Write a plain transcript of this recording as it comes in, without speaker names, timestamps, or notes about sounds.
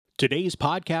Today's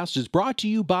podcast is brought to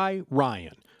you by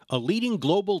Ryan, a leading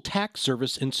global tax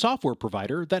service and software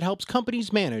provider that helps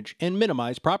companies manage and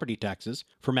minimize property taxes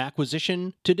from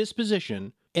acquisition to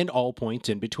disposition and all points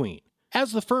in between.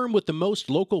 As the firm with the most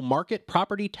local market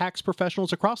property tax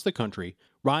professionals across the country,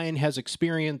 Ryan has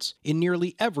experience in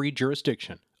nearly every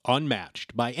jurisdiction,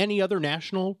 unmatched by any other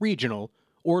national, regional,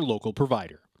 or local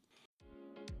provider.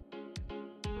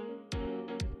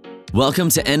 Welcome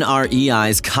to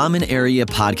NREI's Common Area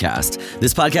Podcast.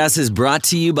 This podcast is brought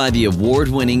to you by the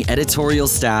award-winning editorial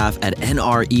staff at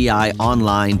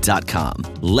nreionline.com.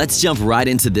 Let's jump right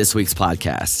into this week's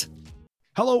podcast.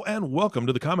 Hello and welcome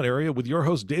to the Common Area with your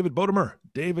host, David Bodemer.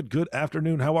 David, good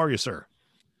afternoon. How are you, sir?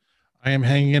 I am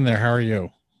hanging in there. How are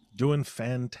you? Doing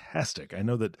fantastic. I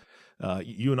know that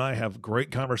you and I have great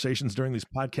conversations during these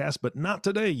podcasts, but not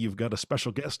today. You've got a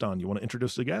special guest on. You want to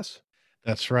introduce the guest?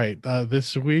 That's right.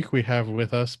 This week we have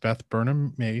with us Beth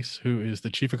Burnham Mace, who is the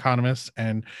Chief Economist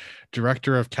and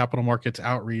Director of Capital Markets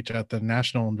Outreach at the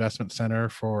National Investment Center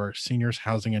for Seniors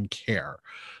Housing and Care.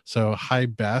 So, hi,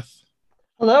 Beth.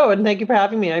 Hello, and thank you for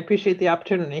having me. I appreciate the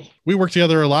opportunity. We work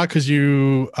together a lot because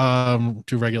you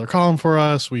do regular column for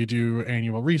us. We do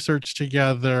annual research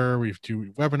together. We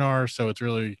do webinars. So it's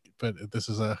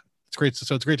great.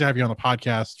 So it's great to have you on the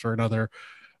podcast for another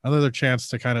chance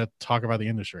to kind of talk about the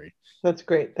industry. That's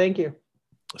great. Thank you.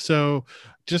 So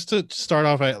just to start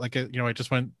off, I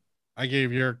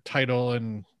gave your title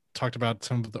and talked about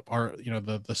some of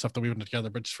the stuff that we went together,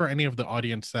 but just for any of the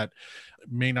audience that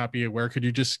may not be aware, could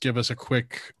you just give us a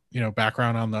quick,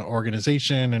 background on the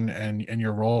organization and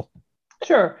your role?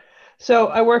 Sure. So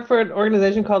I work for an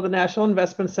organization called the National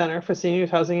Investment Center for Seniors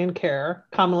Housing and Care,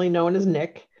 commonly known as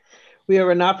NIC. We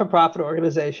are a not-for-profit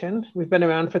organization. We've been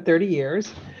around for 30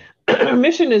 years. Our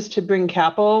mission is to bring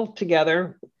capital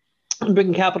together and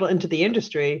bring capital into the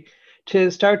industry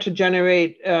to start to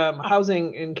generate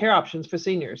housing and care options for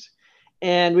seniors.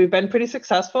 And we've been pretty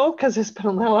successful because there's been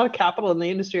a lot of capital in the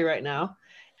industry right now.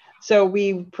 So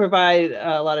we provide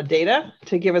a lot of data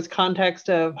to give us context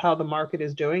of how the market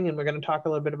is doing. And we're going to talk a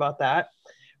little bit about that.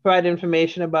 Provide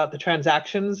information about the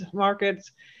transactions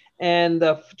markets and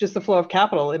just the flow of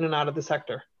capital in and out of the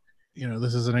sector.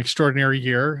 This is an extraordinary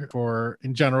year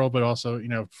in general, but also,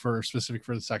 for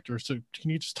the sector. So can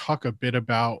you just talk a bit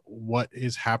about what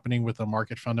is happening with the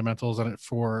market fundamentals and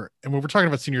when we're talking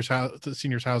about seniors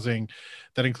housing,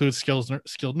 that includes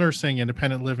skilled nursing,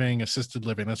 independent living, assisted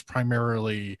living. That's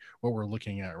primarily what we're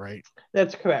looking at, right?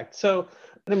 That's correct. So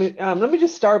let me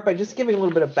just start by just giving a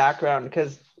little bit of background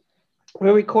because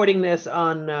we're recording this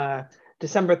on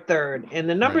December 3rd, and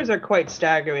the numbers are quite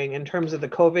staggering in terms of the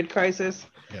COVID crisis.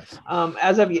 Yes.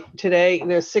 As of today,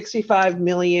 there's 65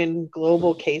 million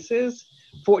global cases,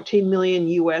 14 million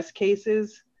U.S.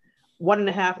 cases,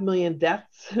 1.5 million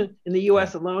deaths. In the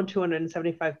U.S. alone,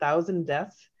 275,000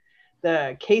 deaths.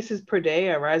 The cases per day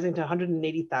are rising to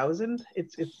 180,000.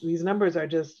 It's these numbers are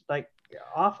just like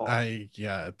awful. We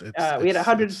had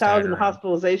 100,000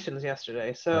 hospitalizations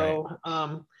yesterday. So,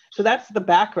 So that's the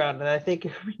background that I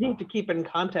think we need to keep in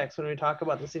context when we talk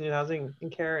about the senior housing and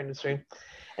care industry.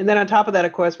 And then on top of that,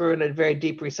 of course, we're in a very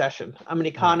deep recession. I'm an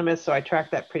economist, so I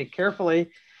track that pretty carefully.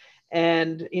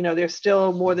 And, there's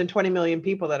still more than 20 million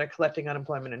people that are collecting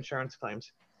unemployment insurance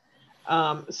claims.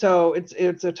 So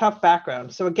it's a tough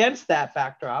background. So against that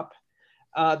backdrop,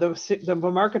 the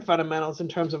market fundamentals in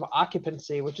terms of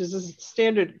occupancy, which is a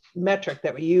standard metric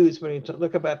that we use when we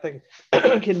look about the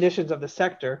conditions of the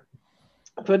sector.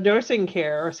 For nursing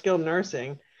care or skilled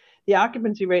nursing, the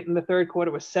occupancy rate in the third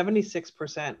quarter was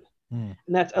 76%. And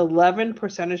that's 11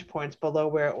 percentage points below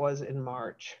where it was in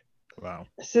March. Wow.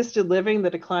 Assisted living, the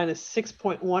decline is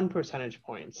 6.1 percentage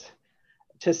points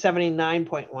to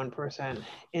 79.1%.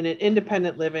 And in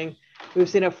independent living, we've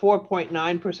seen a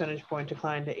 4.9 percentage point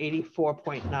decline to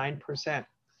 84.9%.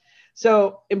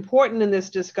 So important in this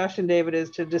discussion, David, is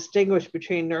to distinguish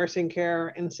between nursing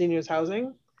care and seniors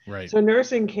housing. Right. So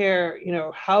nursing care,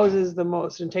 houses the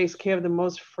most and takes care of the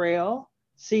most frail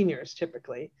seniors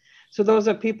typically. So those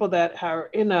are people that are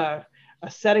in a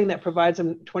setting that provides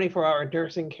them 24-hour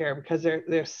nursing care because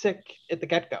they're sick at the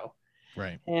get-go.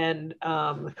 Right. And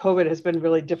COVID has been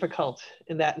really difficult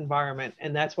in that environment.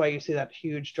 And that's why you see that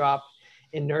huge drop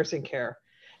in nursing care.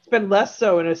 It's been less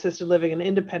so in assisted living and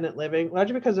independent living,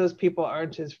 largely because those people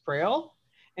aren't as frail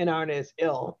and aren't as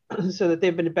ill, so that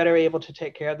they've been better able to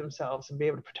take care of themselves and be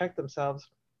able to protect themselves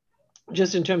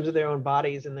just in terms of their own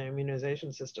bodies and their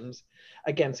immunization systems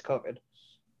against COVID.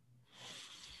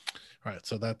 All right,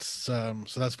 so that's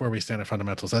where we stand at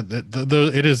fundamentals.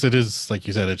 It is like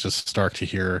you said, it's just stark to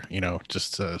hear,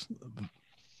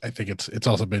 I think it's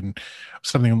also been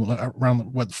something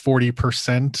around what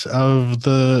 40% of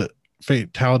the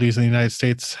fatalities in the United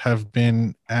States have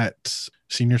been at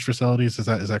seniors facilities. Is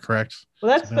that correct?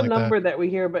 Well, that's something the number that we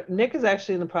hear, but Nick is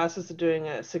actually in the process of doing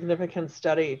a significant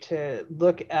study to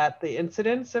look at the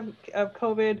incidence of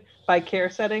COVID by care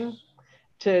setting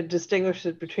to distinguish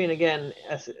it between, again,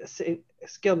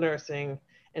 skilled nursing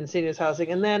and seniors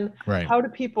housing. And then how do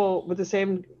people with the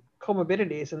same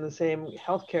comorbidities and the same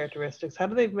health characteristics, how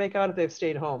do they make out if they've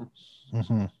stayed home?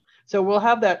 Mm-hmm. So we'll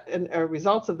have that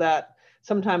results of that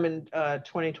sometime in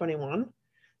 2021.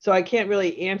 So I can't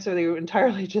really answer you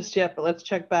entirely just yet, but let's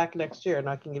check back next year and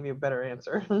I can give you a better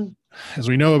answer. As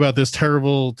we know about this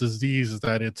terrible disease, is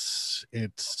that it's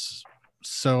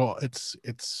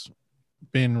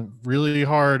been really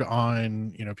hard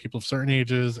on, people of certain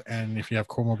ages, and if you have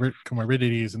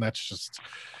comorbidities, and that's just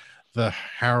the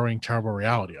harrowing, terrible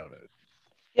reality of it.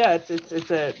 Yeah, it's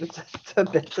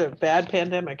a bad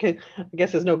pandemic. I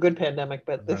guess there's no good pandemic,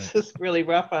 but this is really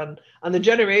rough on the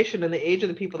generation and the age of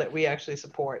the people that we actually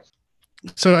support.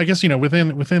 So I guess,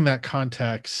 within that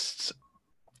context,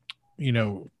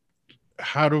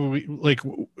 how do we, like,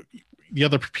 the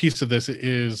other piece of this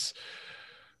is,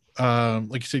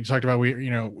 like you said, you talked about,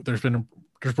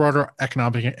 there's broader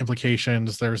economic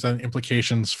implications. There's then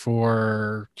implications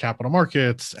for capital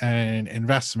markets and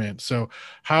investment. So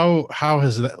how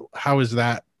is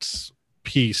that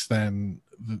piece then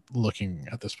looking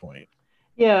at this point?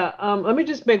 Yeah, let me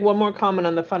just make one more comment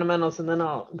on the fundamentals, and then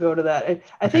I'll go to that.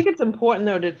 I think it's important,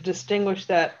 though, to distinguish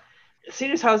that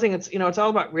seniors housing, it's all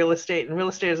about real estate, and real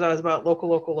estate is always about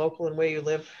local, and where you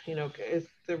live. Is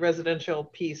the residential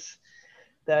piece.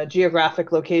 The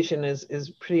geographic location is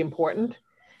pretty important.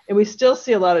 And we still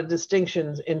see a lot of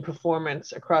distinctions in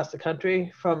performance across the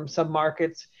country from some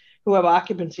markets who have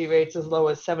occupancy rates as low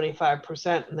as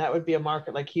 75%. And that would be a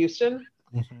market like Houston.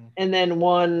 Mm-hmm. And then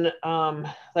one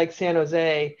like San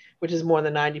Jose, which is more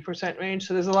than 90% range.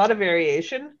 So there's a lot of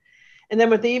variation. And then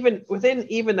within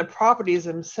even the properties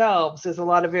themselves, there's a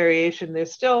lot of variation.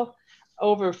 There's still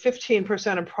over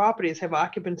 15% of properties have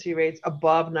occupancy rates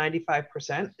above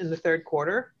 95% in the third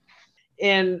quarter.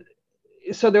 And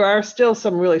so there are still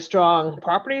some really strong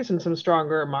properties and some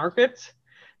stronger markets.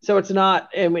 So it's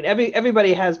not,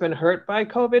 everybody has been hurt by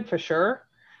COVID for sure,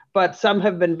 but some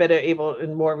have been better able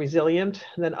and more resilient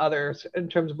than others in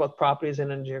terms of both properties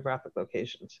and in geographic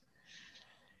locations.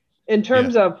 In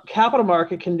terms of capital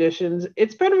market conditions,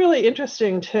 it's been really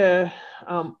interesting to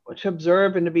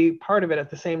observe and to be part of it at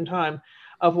the same time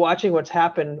of watching what's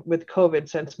happened with COVID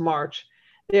since March.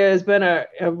 There's been a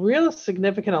real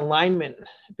significant alignment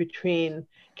between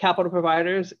capital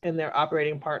providers and their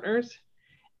operating partners.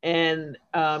 And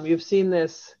you've seen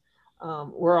this,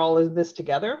 we're all in this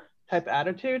together type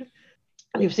attitude.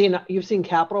 You've seen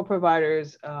capital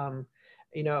providers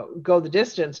go the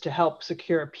distance to help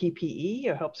secure PPE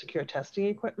or help secure testing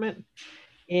equipment.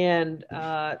 And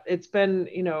it's been,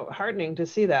 heartening to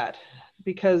see that,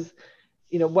 because,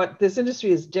 what this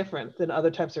industry is different than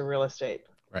other types of real estate,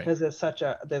 because there's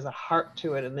a heart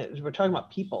to it. And we're talking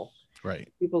about people,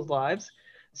 people's lives.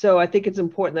 So I think it's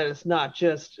important that it's not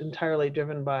just entirely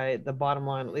driven by the bottom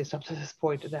line, at least up to this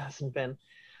point, it hasn't been.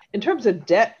 In terms of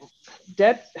debt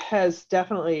has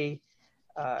definitely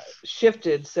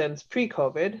shifted since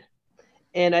pre-COVID.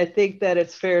 And I think that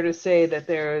it's fair to say that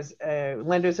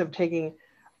lenders have taken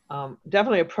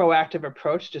definitely a proactive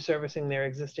approach to servicing their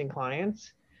existing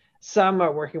clients. Some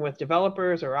are working with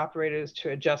developers or operators to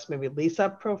adjust maybe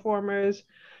lease-up pro formas,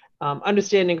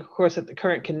 understanding, of course, that the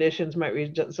current conditions might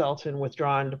result in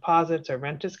withdrawn deposits or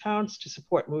rent discounts to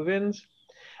support move-ins.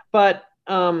 But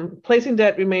placing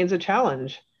debt remains a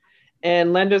challenge.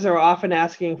 And lenders are often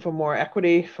asking for more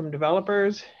equity from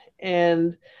developers.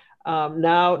 And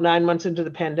now, 9 months into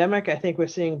the pandemic, I think we're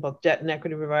seeing both debt and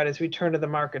equity providers return to the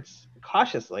markets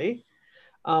cautiously,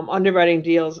 underwriting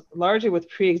deals largely with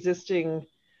pre-existing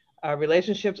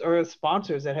relationships or with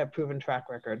sponsors that have proven track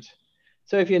records.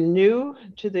 So if you're new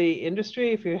to the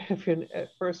industry, if you're at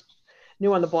first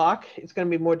new on the block, it's going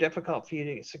to be more difficult for you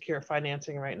to secure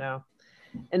financing right now.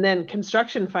 And then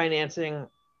construction financing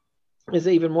is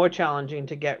even more challenging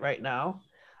to get right now,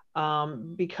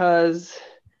 because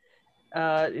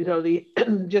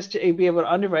just to be able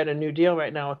to underwrite a new deal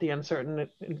right now with the uncertain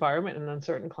environment and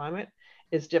uncertain climate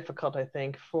is difficult, I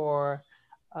think, for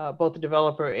both the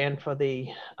developer and for the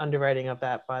underwriting of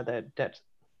that by the debt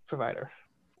provider.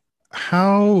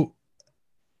 How,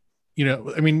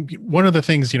 one of the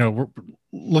things, we're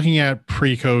looking at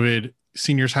pre-COVID,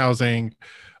 seniors housing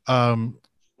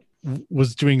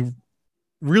was doing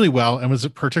really well and was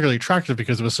particularly attractive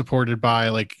because it was supported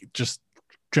by just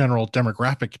general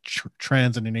demographic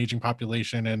trends and an aging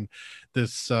population and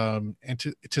this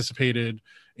anticipated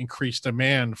increased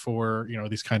demand for,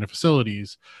 these kind of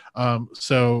facilities.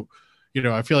 So,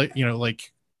 I feel like,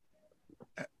 like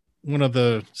one of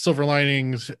the silver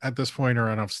linings at this point, or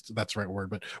I don't know if that's the right word,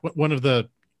 but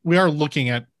we are looking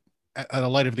at a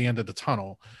light of the end of the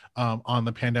tunnel on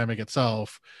the pandemic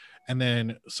itself. And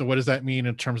then, so what does that mean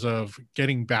in terms of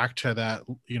getting back to that,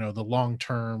 the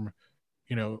long-term,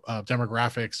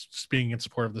 demographics, just being in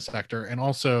support of the sector? And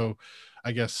also,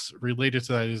 I guess related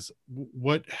to that is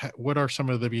what are some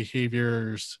of the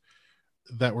behaviors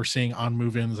that we're seeing on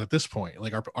move-ins at this point?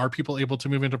 Like, are people able to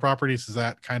move into properties? Is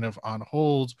that kind of on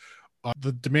hold?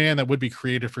 The demand that would be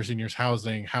created for seniors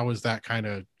housing, how is that kind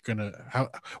of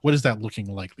what is that looking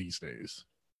like these days?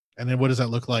 And then what does that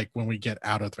look like when we get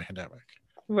out of the pandemic?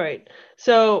 Right.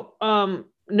 So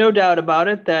no doubt about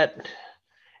it that,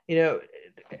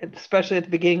 especially at the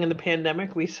beginning of the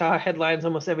pandemic, we saw headlines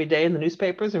almost every day in the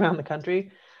newspapers around the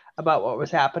country about what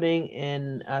was happening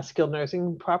in skilled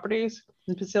nursing properties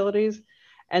and facilities.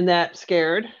 And that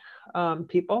scared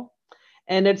people.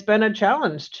 And it's been a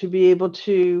challenge to be able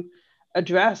to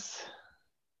address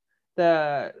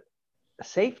the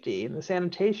safety and the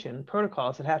sanitation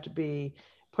protocols that have to be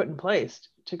put in place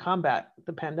to combat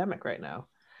the pandemic right now.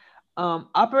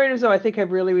 Operators, though, I think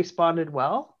have really responded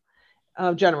well,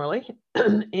 generally.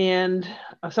 And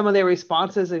some of their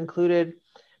responses included,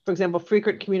 for example,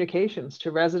 frequent communications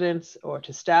to residents or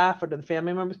to staff or to the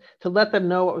family members to let them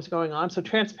know what was going on. So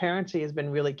transparency has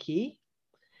been really key.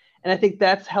 And I think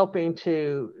that's helping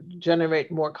to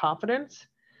generate more confidence.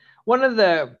 One of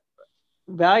the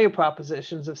value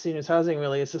propositions of seniors housing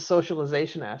really is the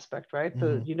socialization aspect, right?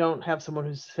 Mm-hmm. So you don't have someone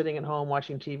who's sitting at home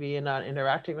watching TV and not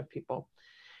interacting with people.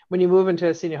 When you move into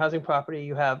a senior housing property,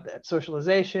 you have that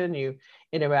socialization, you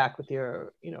interact with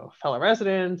your, fellow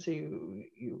residents, you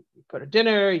go to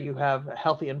dinner, you have a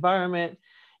healthy environment,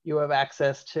 you have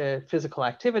access to physical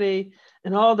activity,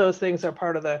 and all those things are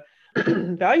part of the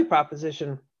value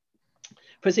proposition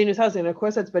for seniors housing. And of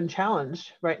course, that's been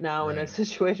challenged right now in a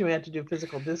situation we had to do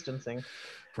physical distancing.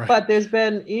 Right. But there's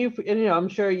been, I'm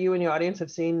sure you and your audience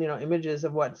have seen, images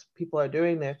of what people are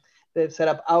doing there. They've set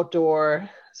up outdoor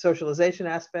socialization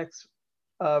aspects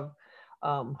of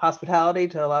hospitality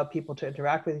to allow people to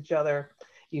interact with each other.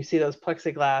 You see those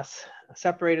plexiglass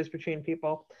separators between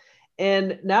people.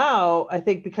 And now I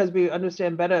think because we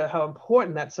understand better how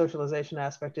important that socialization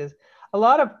aspect is, a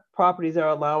lot of properties are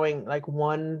allowing like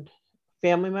one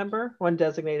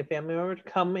designated family member to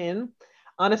come in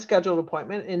on a scheduled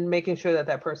appointment and making sure that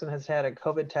that person has had a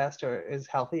COVID test or is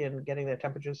healthy and getting their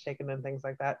temperatures taken and things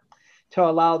like that, to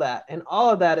allow that. And all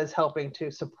of that is helping to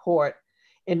support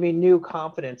and renew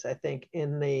confidence, I think,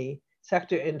 in the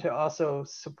sector, and to also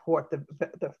support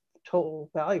the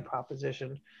total value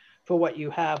proposition for what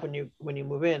you have when you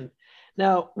move in.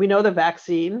 Now, we know the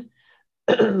vaccine,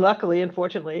 luckily,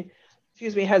 unfortunately,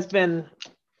 has been,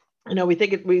 we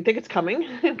think it's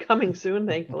coming soon,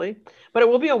 thankfully, but it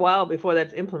will be a while before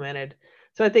that's implemented.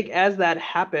 So I think as that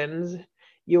happens,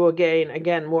 you will gain,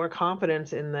 again, more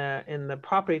confidence in the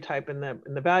property type and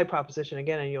the value proposition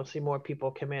again, and you'll see more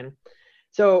people come in.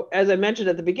 So as I mentioned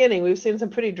at the beginning, we've seen some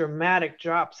pretty dramatic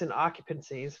drops in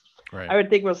occupancies. Right. I would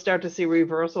think we'll start to see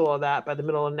reversal of that by the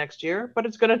middle of next year, but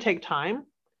it's going to take time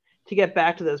to get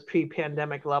back to those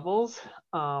pre-pandemic levels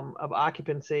of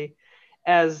occupancy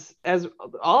as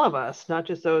all of us, not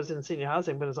just those in senior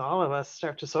housing, but as all of us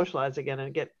start to socialize again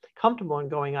and get comfortable in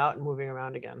going out and moving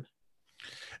around again.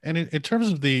 And in terms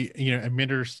of the,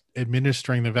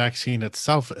 administering the vaccine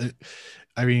itself,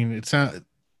 it's not,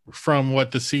 from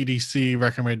what the CDC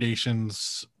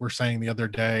recommendations were saying the other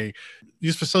day,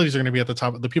 these facilities are going to be at the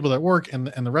top. The people that work and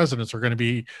the residents are going to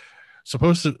be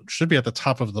should be at the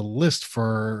top of the list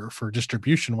for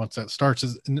distribution once that starts.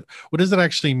 What does that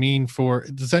actually mean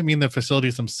does that mean the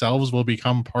facilities themselves will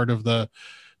become part of the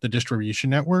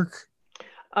distribution network?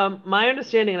 My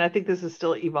understanding, and I think this is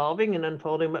still evolving and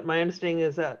unfolding, but my understanding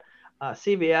is that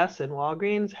CVS and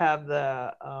Walgreens have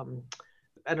the,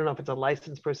 I don't know if it's a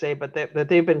license per se, but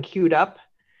they've been queued up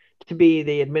to be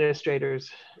the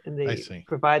administrators and they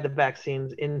provide the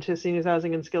vaccines into seniors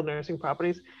housing and skilled nursing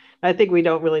properties. I think we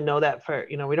don't really know that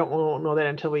we won't know that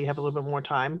until we have a little bit more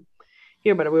time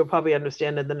here, but we'll probably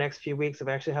understand in the next few weeks of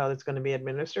actually how it's going to be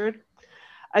administered.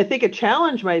 I think a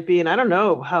challenge might be, and I don't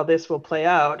know how this will play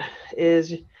out,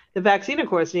 is the vaccine, of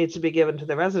course, needs to be given to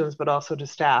the residents, but also to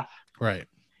staff. Right.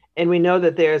 And we know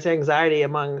that there's anxiety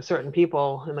among certain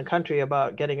people in the country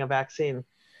about getting a vaccine.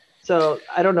 So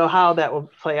I don't know how that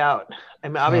will play out. I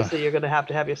mean, obviously, you're going to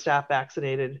have your staff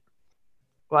vaccinated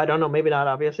Well, I don't know, maybe not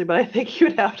obviously, but I think you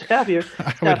would have to have your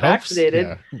staff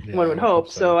vaccinated. One would hope.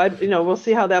 So we'll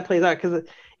see how that plays out, because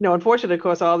unfortunately, of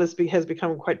course, all this has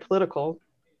become quite political,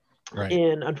 right?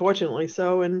 And unfortunately,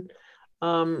 so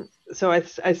so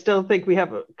I still think we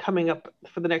have coming up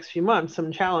for the next few months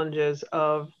some challenges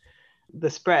of the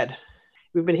spread.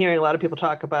 We've been hearing a lot of people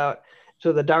talk about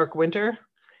the dark winter,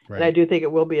 right. And I do think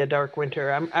it will be a dark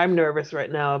winter. I'm nervous right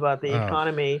now about the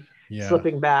economy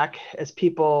slipping back as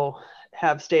people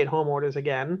have stay-at-home orders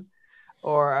again,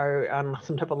 or are on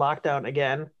some type of lockdown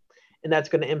again, and that's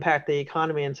going to impact the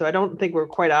economy. And so I don't think we're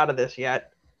quite out of this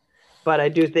yet, but I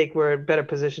do think we're in a better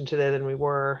position today than we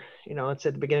were, let's say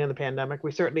at the beginning of the pandemic.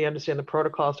 We certainly understand the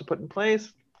protocols to put in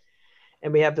place,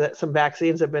 and we have some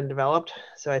vaccines have been developed.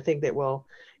 So I think that will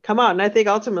come out. And I think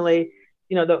ultimately,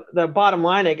 the bottom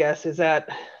line, I guess, is that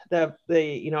the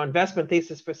investment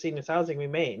thesis for seniors housing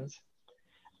remains.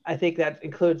 I think that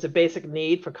includes the basic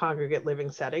need for congregate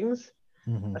living settings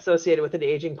associated with an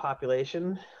aging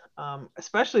population,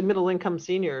 especially middle-income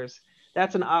seniors.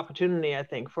 That's an opportunity, I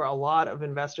think, for a lot of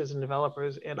investors and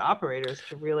developers and operators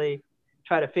to really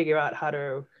try to figure out how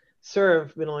to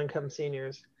serve middle-income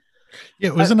seniors. Yeah,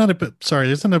 wasn't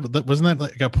that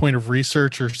like a point of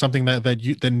research or something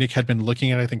that Nick had been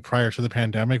looking at, I think, prior to the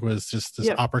pandemic, was just this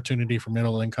opportunity for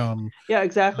middle income? Yeah,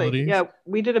 exactly. Abilities? Yeah,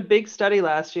 we did a big study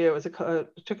last year.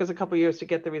 It took us a couple of years to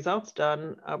get the results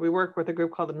done. We worked with a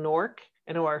group called the NORC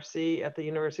at the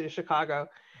University of Chicago,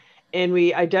 and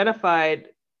we identified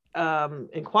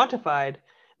and quantified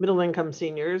middle income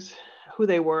seniors, who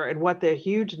they were, and what their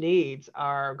huge needs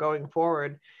are going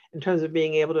forward in terms of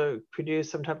being able to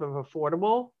produce some type of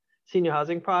affordable senior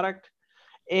housing product.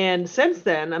 And since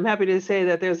then, I'm happy to say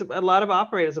that there's a lot of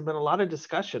operators, have been a lot of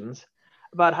discussions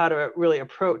about how to really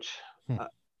approach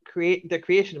the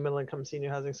creation of middle-income senior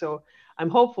housing. So I'm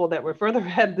hopeful that we're further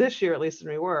ahead this year, at least,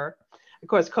 than we were. Of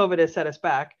course, COVID has set us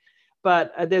back,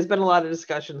 but there's been a lot of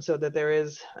discussion, so that there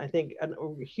is, I think,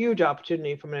 a huge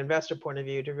opportunity from an investor point of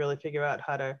view to really figure out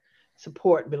how to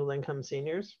support middle-income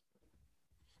seniors.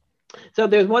 So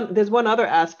there's one other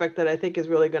aspect that I think is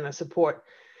really going to support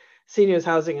seniors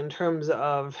housing in terms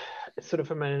of sort of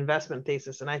from an investment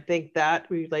thesis. And I think that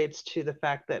relates to the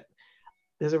fact that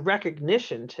there's a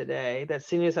recognition today that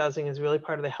seniors housing is really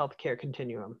part of the healthcare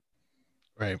continuum.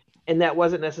 Right. And that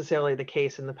wasn't necessarily the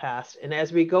case in the past. And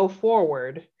as we go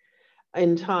forward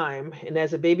in time, and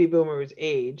as the baby boomers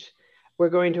age, we're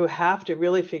going to have to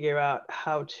really figure out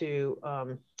how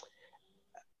to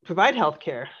provide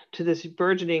healthcare to this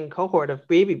burgeoning cohort of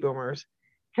baby boomers,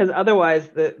 because otherwise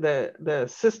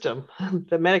the system,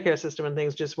 the Medicare system and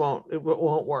things just won't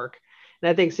work. And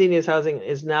I think seniors housing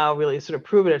is now really sort of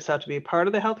proven itself to be part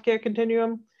of the healthcare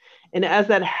continuum. And as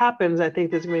that happens, I think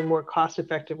there's going to be more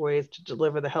cost-effective ways to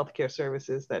deliver the healthcare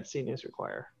services that seniors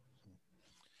require.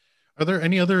 Are there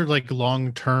any other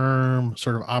long-term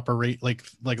sort of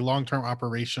long-term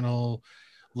operational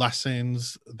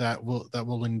lessons that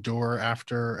will endure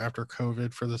after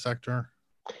COVID for the sector?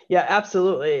 Yeah,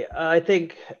 absolutely. I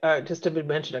think just to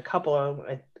mention a couple of,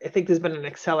 I think there's been an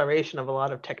acceleration of a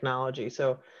lot of technology.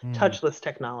 So touchless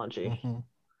technology,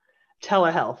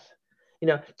 telehealth.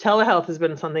 Telehealth has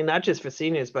been something not just for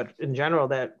seniors, but in general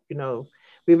that,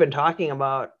 we've been talking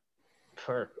about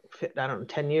for,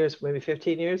 10 years, maybe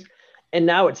 15 years. And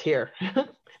now it's here.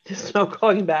 There's no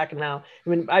going back now. I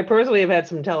mean, I personally have had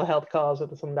some telehealth calls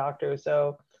with some doctors.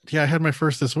 So yeah, I had my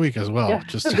first this week as well. Yeah,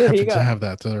 just happened to have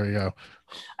that. So there you go.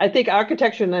 I think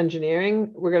architecture and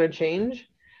engineering, we're going to change.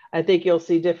 I think you'll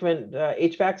see different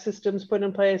HVAC systems put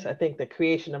in place. I think the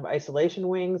creation of isolation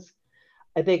wings.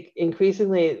 I think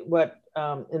increasingly what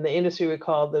in the industry we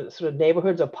call the sort of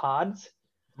neighborhoods of pods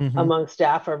among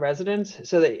staff or residents.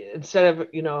 So that instead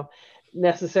of,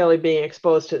 necessarily being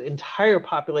exposed to the entire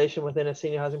population within a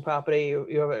senior housing property,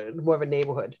 you have more of a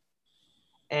neighborhood.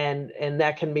 And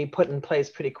that can be put in place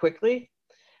pretty quickly.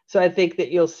 So I think that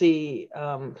you'll see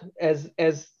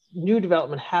as new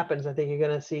development happens, I think you're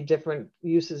going to see different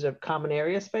uses of common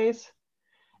area space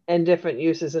and different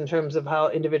uses in terms of how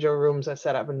individual rooms are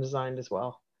set up and designed as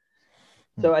well.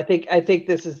 So I think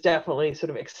this has definitely sort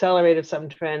of accelerated some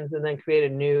trends and then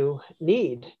created new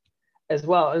need as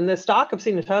well. And the stock of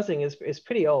seniors housing is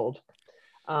pretty old.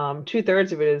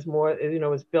 2/3 of it is more,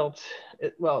 was built,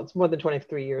 it's more than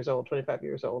 23 years old, 25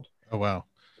 years old. Oh, wow.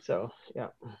 So, yeah.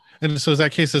 And so is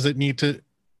that case,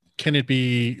 can it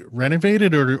be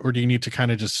renovated or do you need to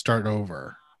kind of just start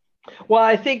over? Well,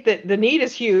 I think that the need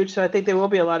is huge. So I think there will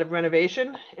be a lot of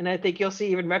renovation, and I think you'll see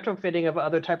even retrofitting of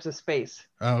other types of space.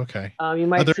 Oh, okay. You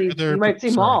might see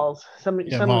malls, some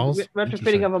malls?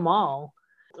 retrofitting of a mall.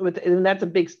 and that's a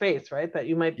big space, right? That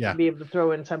you might Yeah. be able to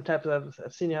throw in some type of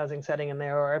senior housing setting in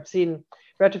there. Or I've seen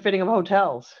retrofitting of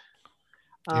hotels,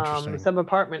 some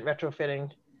apartment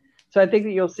retrofitting. So I think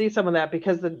that you'll see some of that,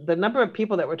 because the number of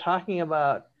people that we're talking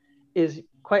about is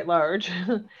quite large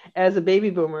as the baby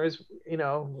boomers,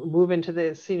 move into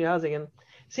the senior housing. And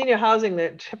senior housing,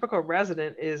 the typical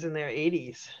resident is in their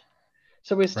 80s.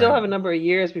 So we still have a number of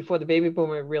years before the baby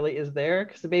boomer really is there,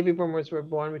 because the baby boomers were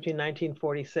born between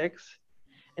 1946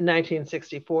 and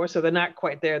 1964. So they're not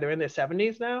quite there. They're in their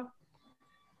 70s now.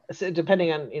 So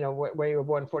depending on, where you were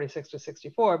born, 46 to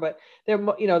 64, but they're,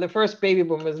 the first baby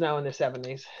boomer is now in their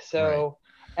 70s. So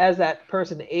as that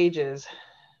person ages,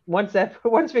 once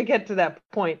we get to that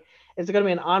point, it's going to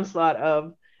be an onslaught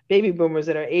of baby boomers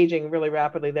that are aging really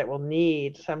rapidly that will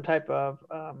need some type of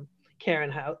care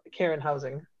and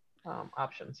housing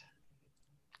options.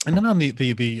 And then on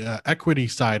the equity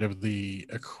side of the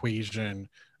equation,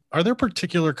 are there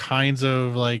particular kinds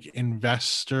of like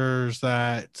investors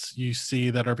that you see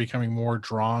that are becoming more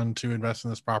drawn to invest in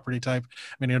this property type?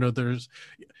 I mean, there's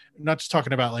not just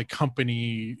talking about like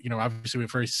company, obviously we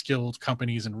have very skilled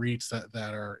companies and REITs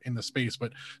that are in the space,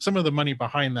 but some of the money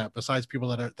behind that, besides people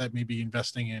that may be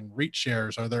investing in REIT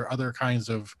shares, are there other kinds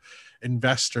of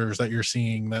investors that you're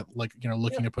seeing that like,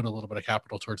 looking to put a little bit of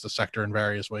capital towards the sector in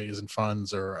various ways, and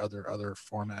funds or other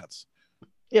formats?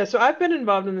 Yeah, so I've been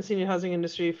involved in the senior housing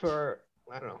industry for,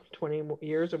 20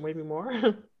 years or maybe more.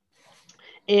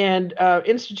 And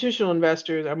institutional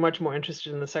investors are much more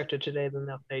interested in the sector today than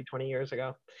they'll say 20 years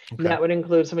ago. Okay. And that would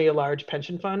include some of your large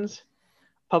pension funds,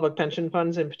 public pension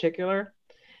funds in particular,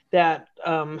 that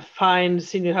find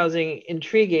senior housing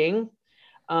intriguing.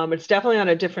 It's definitely on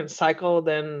a different cycle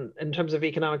than in terms of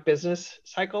economic business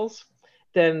cycles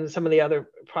than some of the other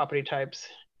property types.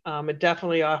 It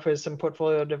definitely offers some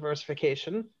portfolio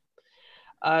diversification.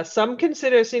 Some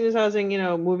consider seniors housing,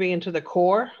 moving into the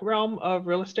core realm of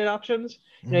real estate options.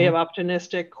 You have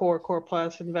opportunistic, core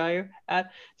plus, and value add.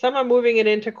 Some are moving it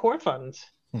into core funds.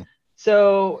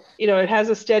 So, it has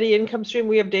a steady income stream.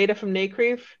 We have data from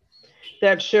NCREIF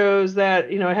that shows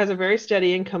that, it has a very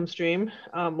steady income stream,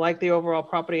 like the overall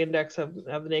property index of the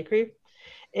NCREIF.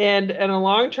 And on a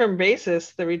long-term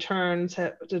basis, the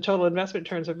total investment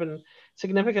returns have been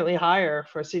significantly higher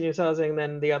for seniors housing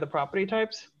than the other property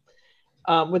types,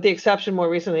 with the exception more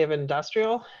recently of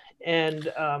industrial.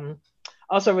 And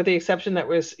also with the exception that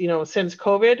was, since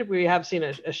COVID, we have seen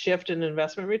a shift in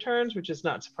investment returns, which is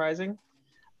not surprising.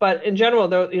 But in general,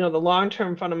 though, the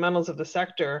long-term fundamentals of the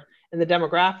sector and the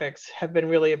demographics have been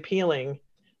really appealing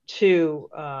to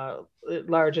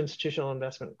large institutional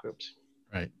investment groups.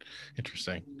 Right.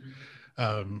 Interesting.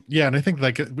 Yeah, and I think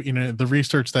like the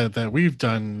research that we've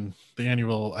done, the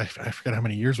annual, I forget how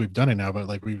many years we've done it now, but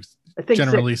like we've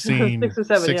generally seen 6 or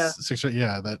 7,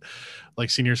 that like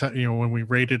seniors, when we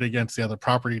rated against the other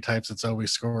property types, it's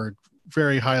always scored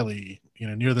very highly,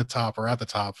 near the top or at the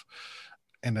top.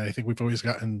 And I think we've always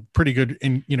gotten pretty good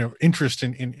interest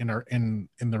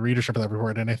in the readership of that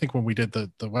report. And I think when we did the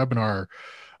webinar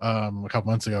a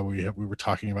couple months ago, we were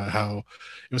talking about how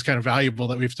it was kind of valuable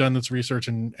that we've done this research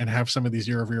and have some of these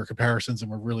year-over-year comparisons,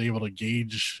 and we're really able to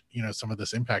gauge some of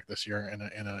this impact this year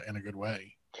in a good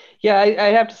way. Yeah, I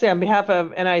have to say on behalf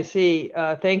of NIC,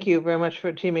 thank you very much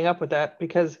for teaming up with that,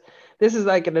 because this is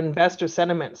like an investor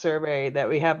sentiment survey that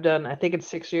we have done. I think it's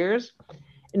 6 years,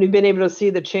 and we've been able to see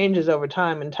the changes over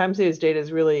time. And time series data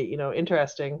is really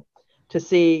interesting to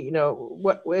see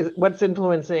what's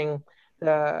influencing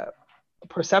the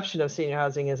perception of senior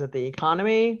housing. Is it the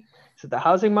economy? Is it the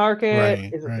housing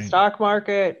market? Is it the stock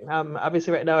market?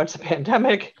 Obviously right now it's a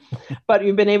pandemic, but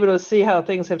you've been able to see how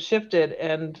things have shifted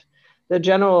and the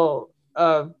general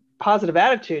positive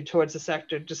attitude towards the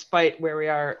sector, despite where we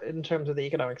are in terms of the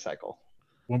economic cycle.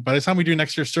 Well, by the time we do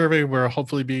next year's survey, we'll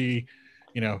hopefully be,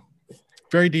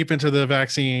 very deep into the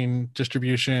vaccine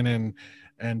distribution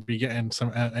and be getting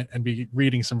some and be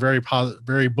reading some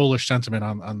very bullish sentiment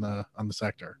on the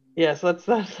sector. Yes, let's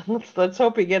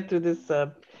hope we get through this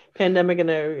pandemic in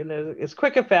as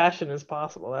quick a fashion as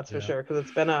possible. That's for sure, because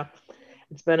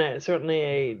it's been certainly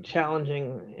a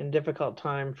challenging and difficult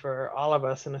time for all of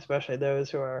us, and especially those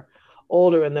who are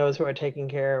older and those who are taking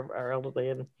care of our elderly.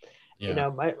 And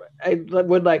I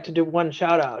would like to do one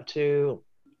shout out to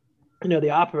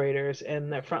the operators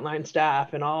and the frontline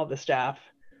staff and all of the staff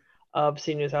of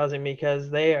seniors housing, because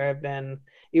they have been,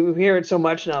 you hear it so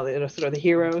much now, sort of the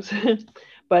heroes,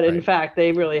 but in fact,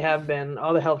 they really have been.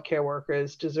 All the healthcare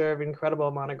workers deserve incredible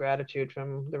amount of gratitude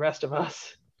from the rest of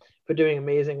us for doing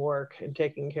amazing work and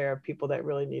taking care of people that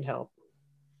really need help.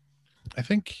 I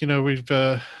think,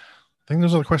 I think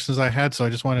those are the questions I had. So I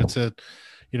just wanted to,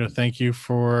 thank you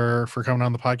for coming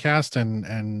on the podcast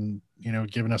and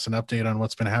giving us an update on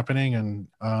what's been happening, and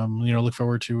look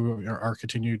forward to our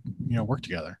continued work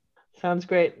together. Sounds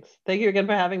great. Thank you again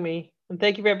for having me, and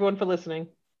thank you for everyone for listening.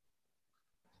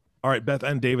 All right, Beth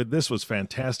and David, this was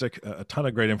fantastic. A ton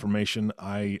of great information.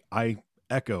 I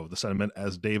echo the sentiment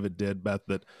as David did, Beth,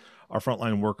 that our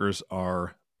frontline workers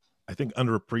are, I think,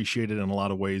 underappreciated in a lot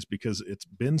of ways because it's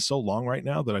been so long right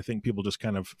now that I think people just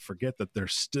kind of forget that they're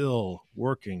still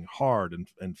working hard. And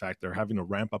in fact, they're having to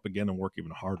ramp up again and work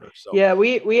even harder. So yeah,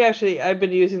 we actually, I've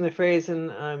been using the phrase,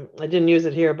 and I didn't use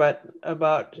it here, but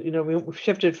about, we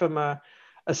shifted from a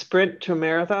sprint to a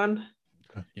marathon.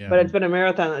 Yeah. But it's been a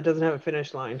marathon that doesn't have a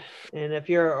finish line. And if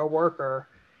you're a worker,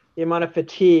 the amount of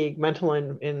fatigue, mental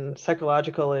and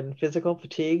psychological and physical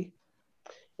fatigue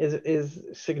is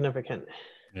significant.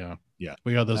 Yeah.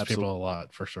 We got those people a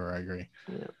lot, for sure. I agree.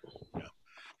 Yeah.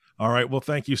 All right. Well,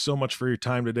 thank you so much for your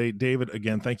time today. David,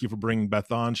 again, thank you for bringing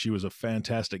Beth on. She was a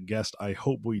fantastic guest. I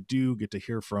hope we do get to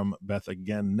hear from Beth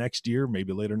again next year,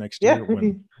 maybe later next year.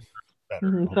 When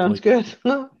better. Sounds good.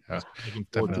 Yeah,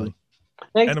 definitely.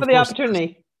 Thanks for the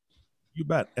opportunity. You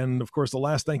bet. And of course, the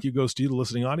last thank you goes to you, the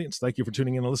listening audience. Thank you for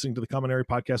tuning in and listening to the Common Area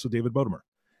Podcast with David Bodemer.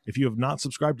 If you have not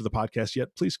subscribed to the podcast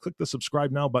yet, please click the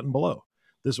subscribe now button below.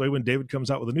 This way, when David comes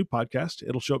out with a new podcast,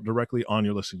 it'll show up directly on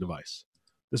your listening device.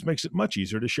 This makes it much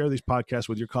easier to share these podcasts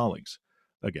with your colleagues.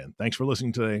 Again, thanks for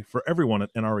listening today. For everyone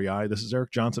at NREI, this is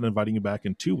Eric Johnson inviting you back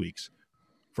in 2 weeks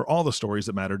for all the stories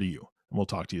that matter to you. And we'll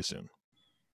talk to you soon.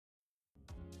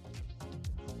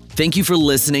 Thank you for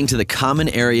listening to the Common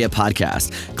Area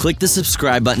Podcast. Click the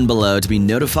subscribe button below to be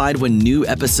notified when new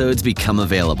episodes become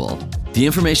available. The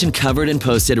information covered and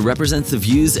posted represents the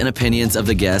views and opinions of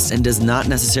the guests and does not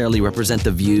necessarily represent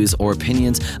the views or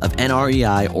opinions of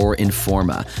NREI or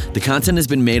Informa. The content has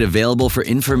been made available for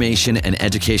information and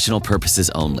educational purposes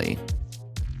only.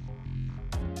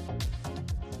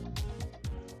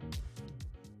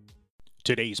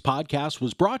 Today's podcast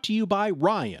was brought to you by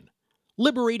Ryan,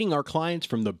 liberating our clients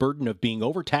from the burden of being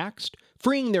overtaxed,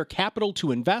 freeing their capital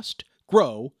to invest,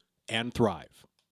 grow, and thrive.